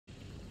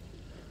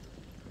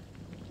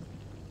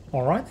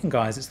Alright then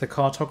guys, it's the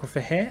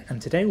Cartographer here,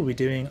 and today we'll be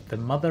doing the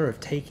mother of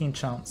taking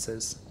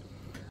chances.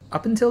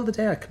 Up until the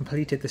day I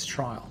completed this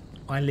trial,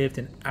 I lived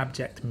in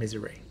abject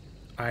misery.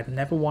 I had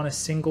never won a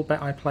single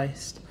bet I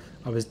placed,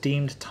 I was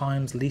deemed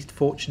Time's least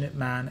fortunate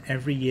man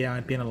every year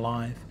I'd been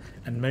alive,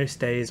 and most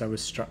days I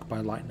was struck by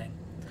lightning.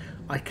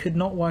 I could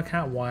not work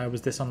out why I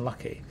was this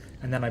unlucky,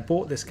 and then I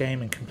bought this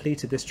game and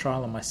completed this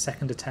trial on my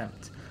second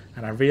attempt,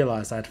 and I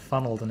realised I had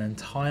funneled an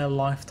entire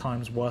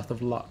lifetime's worth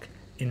of luck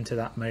into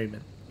that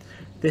moment.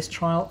 This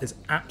trial is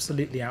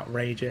absolutely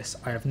outrageous.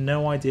 I have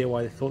no idea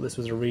why they thought this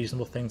was a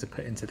reasonable thing to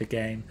put into the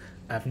game.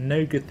 I have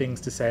no good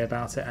things to say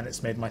about it, and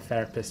it's made my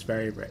therapist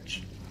very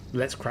rich.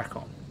 Let's crack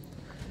on.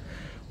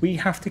 We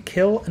have to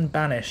kill and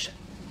banish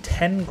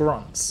 10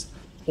 grunts,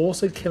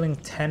 also killing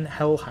 10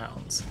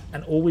 hellhounds,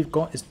 and all we've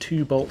got is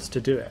 2 bolts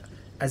to do it.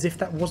 As if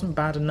that wasn't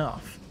bad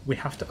enough, we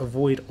have to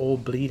avoid all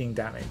bleeding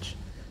damage.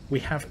 We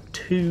have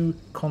 2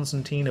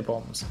 concertina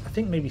bombs, I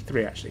think maybe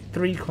 3 actually,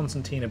 3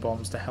 concertina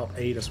bombs to help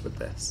aid us with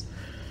this.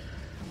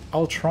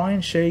 I'll try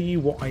and show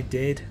you what I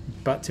did,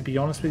 but to be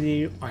honest with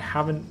you, I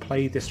haven't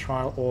played this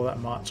trial all that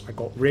much. I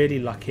got really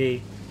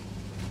lucky.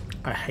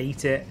 I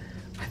hate it.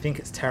 I think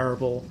it's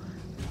terrible.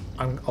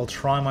 I'll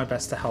try my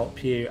best to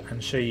help you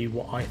and show you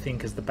what I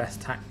think is the best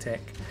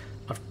tactic.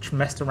 I've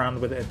messed around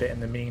with it a bit in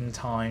the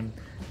meantime,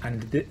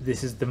 and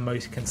this is the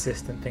most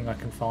consistent thing I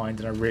can find,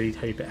 and I really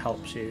hope it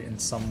helps you in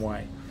some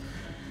way.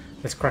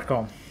 Let's crack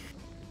on.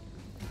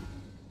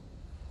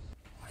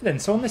 Then,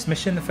 so on this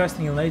mission, the first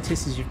thing you'll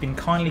notice is you've been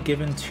kindly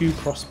given 2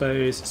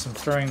 crossbows, some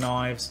throwing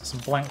knives, some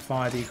blank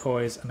fire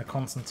decoys, and a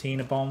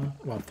concertina bomb.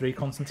 Well, 3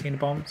 concertina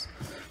bombs.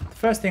 The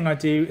first thing I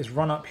do is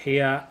run up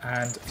here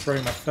and throw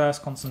my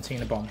first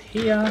concertina bomb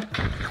here,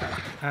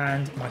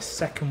 and my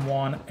second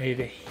one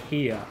over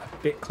here, a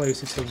bit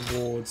closer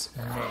towards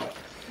me.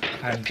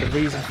 And the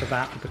reason for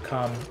that will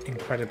become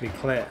incredibly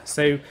clear.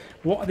 So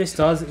what this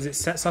does is it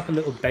sets up a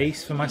little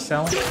base for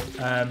myself.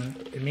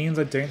 It means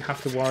I don't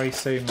have to worry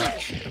so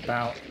much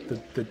about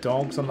the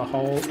dogs on the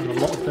whole, and a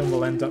lot of them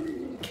will end up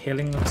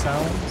killing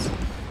themselves.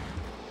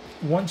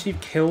 Once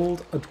you've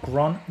killed a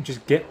grunt,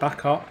 just get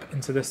back up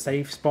into the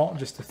safe spot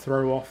just to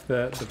throw off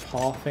the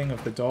pathing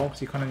of the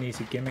dogs. You kind of need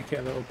to gimmick it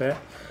a little bit.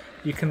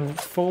 You can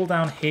fall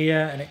down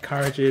here and it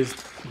encourages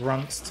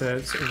grunts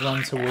to sort of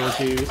run towards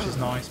you, which is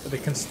nice, but they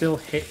can still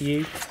hit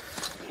you.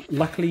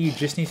 Luckily, you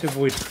just need to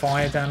avoid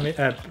fire damage,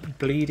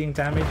 bleeding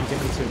damage. You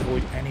don't need to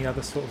avoid any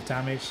other sort of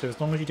damage. So as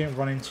long as you don't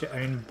run into your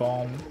own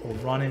bomb or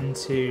run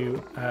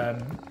into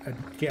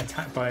get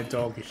attacked by a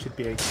dog, you should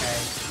be okay.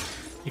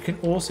 You can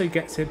also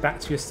get back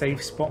to your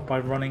safe spot by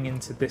running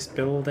into this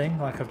building,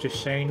 like I've just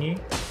shown you.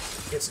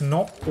 It's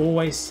not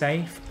always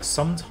safe.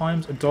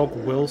 Sometimes a dog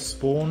will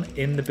spawn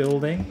in the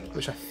building,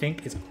 which I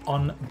think is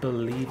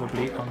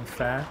unbelievably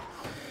unfair.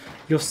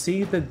 You'll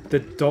see the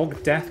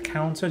dog death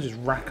counter just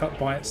rack up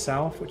by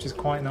itself, which is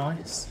quite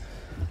nice.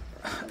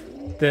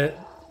 This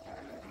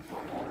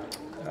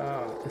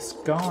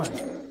guy.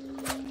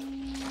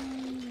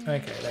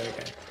 Okay, there we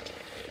go.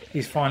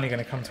 He's finally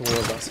going to come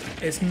towards us.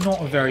 It's not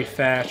a very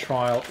fair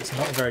trial. It's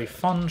not a very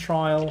fun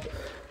trial.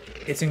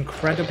 It's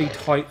incredibly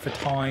tight for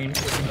time.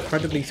 It's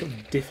incredibly sort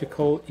of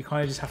difficult. You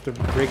kind of just have to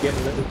rig it a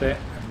little bit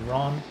and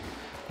run.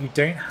 You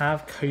don't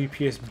have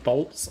copious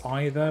bolts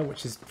either,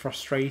 which is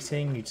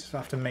frustrating. You just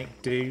have to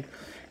make do.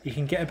 You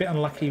can get a bit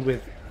unlucky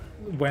with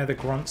where the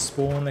grunts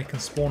spawn. They can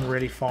spawn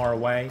really far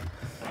away.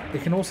 They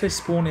can also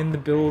spawn in the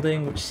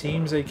building, which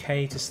seems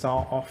okay to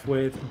start off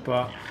with,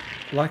 but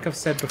like I've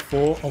said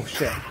before, oh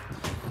shit.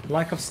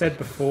 Like I've said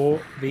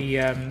before, the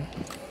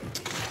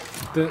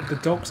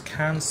dogs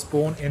can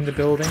spawn in the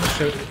building,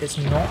 so it's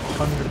not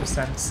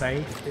 100%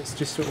 safe. It's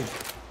just sort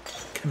of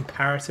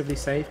comparatively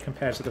safe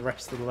compared to the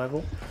rest of the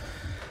level.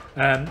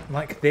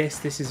 Like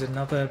this is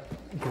another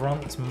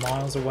grunt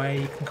miles away.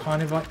 You can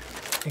kind of like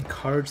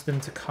encourage them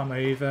to come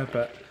over,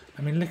 but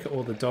I mean, look at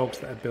all the dogs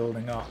that are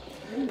building up.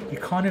 You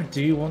kind of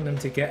do want them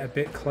to get a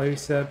bit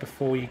closer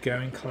before you go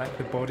and collect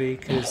the body,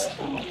 because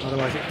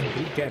otherwise it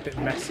can get a bit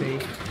messy.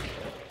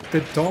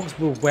 The dogs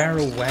will wear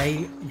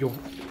away your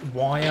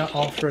wire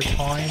after a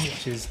time,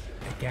 which is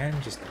again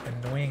just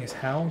annoying as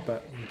hell,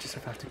 but you just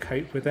have to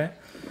cope with it.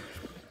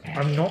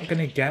 I'm not going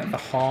to get the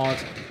hard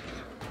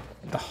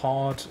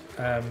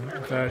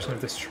version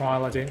of this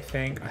trial, I don't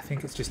think. I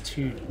think it's just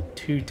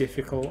too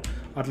difficult.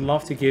 I'd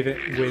love to give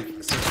it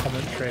with some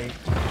commentary,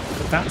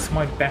 but that's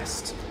my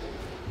best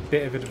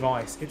bit of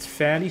advice. It's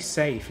fairly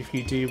safe if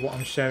you do what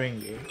I'm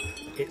showing you.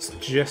 It's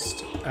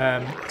just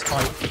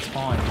tight for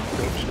time,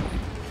 unfortunately.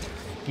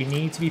 You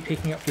need to be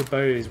picking up your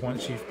bows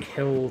once you've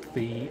killed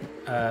the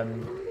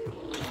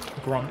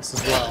grunts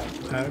as well.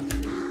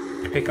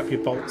 Pick up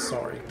your bolts,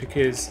 sorry,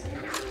 because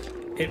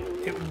it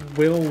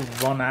will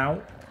run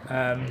out,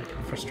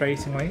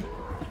 frustratingly.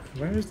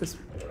 Where is this?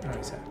 Oh,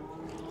 it's here.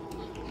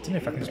 I don't know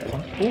if I can just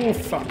punch. Oh,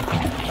 fuck.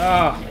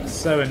 Ah,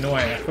 so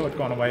annoying. I thought I'd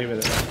gone away with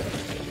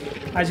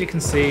it. As you can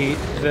see,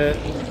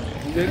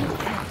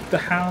 the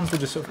hounds will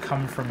just sort of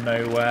come from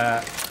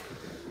nowhere.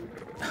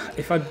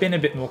 if I'd been a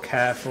bit more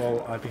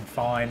careful, I'd been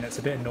fine. It's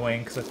a bit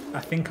annoying because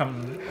I think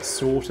I'm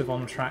sort of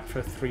on track for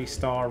a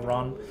 3-star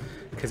run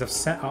because I've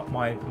set up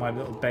my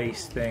little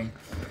base thing.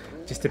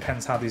 Just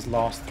depends how these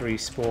last 3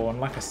 spawn.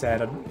 Like I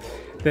said,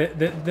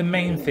 the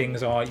main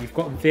things are you've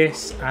got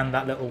this and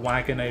that little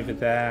wagon over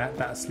there.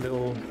 That's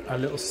a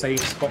little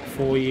safe spot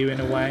for you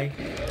in a way.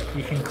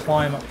 You can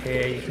climb up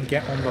here. You can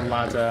get on the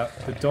ladder.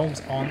 The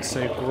dogs aren't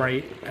so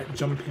great at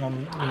jumping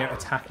on,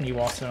 attacking you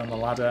whilst they're on the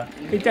ladder.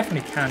 They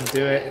definitely can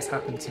do it. It's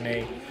happened to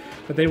me,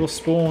 but they will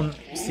spawn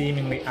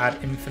seemingly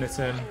ad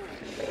infinitum.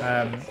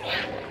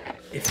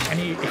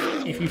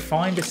 If you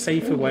find a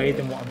safer way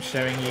than what I'm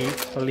showing you,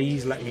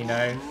 please let me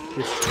know.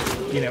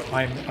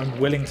 I'm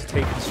willing to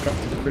take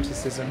constructive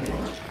criticism.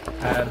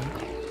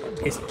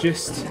 It's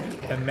just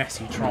a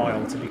messy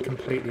trial, to be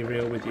completely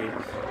real with you.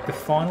 The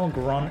final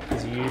grunt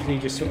is usually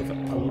just sort of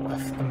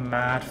a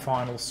mad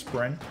final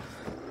sprint.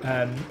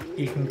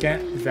 You can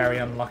get very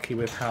unlucky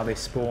with how they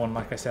spawn.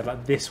 Like I said,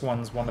 like this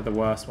one's one of the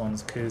worst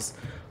ones because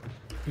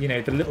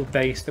the little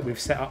base that we've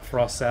set up for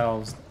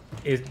ourselves,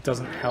 it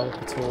doesn't help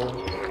at all,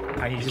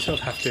 and you just sort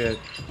of have to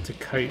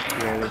cope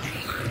really.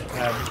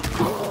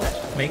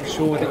 Make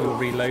sure that you're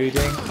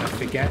reloading. I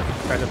forget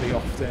incredibly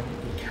often.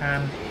 You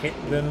can hit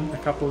them a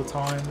couple of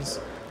times,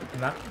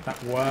 and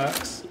that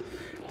works.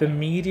 The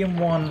medium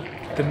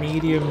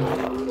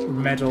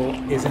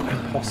medal isn't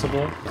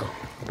impossible,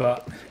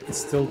 but it's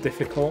still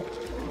difficult.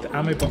 The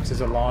ammo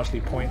boxes are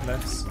largely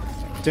pointless.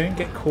 Don't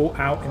get caught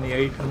out in the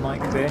open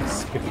like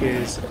this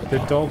because the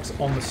dogs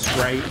on the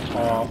straight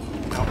are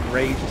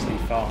outrageously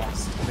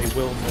fast. They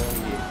will mill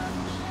you.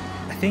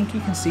 I think you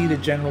can see the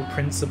general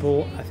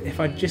principle. If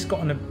I'd just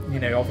gotten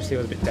obviously I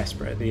was a bit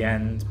desperate at the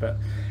end, but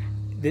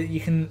you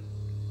can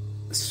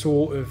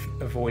sort of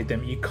avoid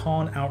them. You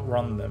can't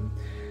outrun them.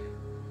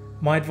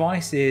 My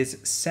advice is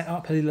set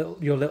up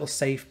your little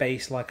safe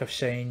base like I've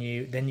shown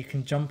you. Then you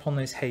can jump on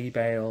those hay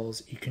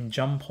bales. You can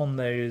jump on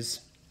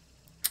those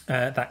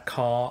that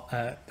car,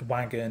 the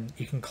wagon.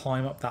 You can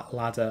climb up that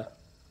ladder,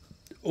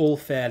 all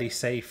fairly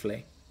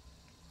safely.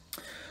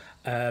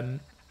 The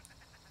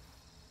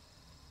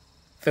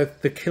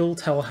kill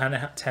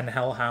 10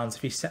 hellhounds,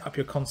 if you set up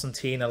your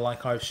concertina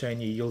like I've shown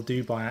you, you'll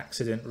do by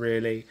accident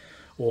really,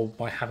 or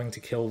by having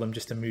to kill them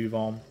just to move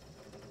on.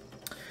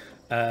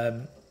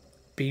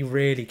 Be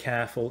really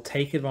careful.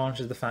 Take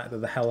advantage of the fact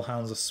that the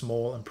hellhounds are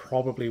small and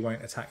probably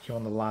won't attack you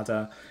on the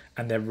ladder,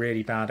 and they're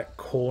really bad at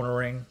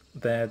cornering.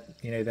 They're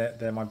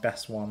my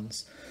best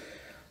ones.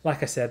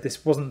 Like I said,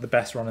 this wasn't the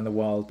best run in the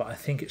world, but I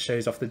think it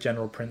shows off the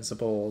general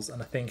principles,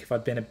 and I think if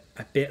I'd been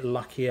a bit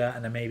luckier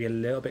and maybe a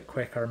little bit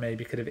quicker, I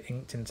maybe could have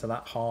inked into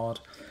that hard.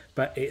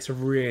 But it's a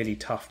really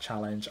tough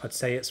challenge. I'd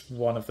say it's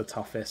one of the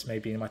toughest,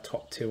 maybe in my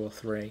top 2 or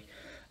 3.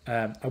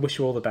 I wish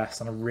you all the best,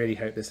 and I really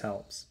hope this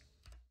helps.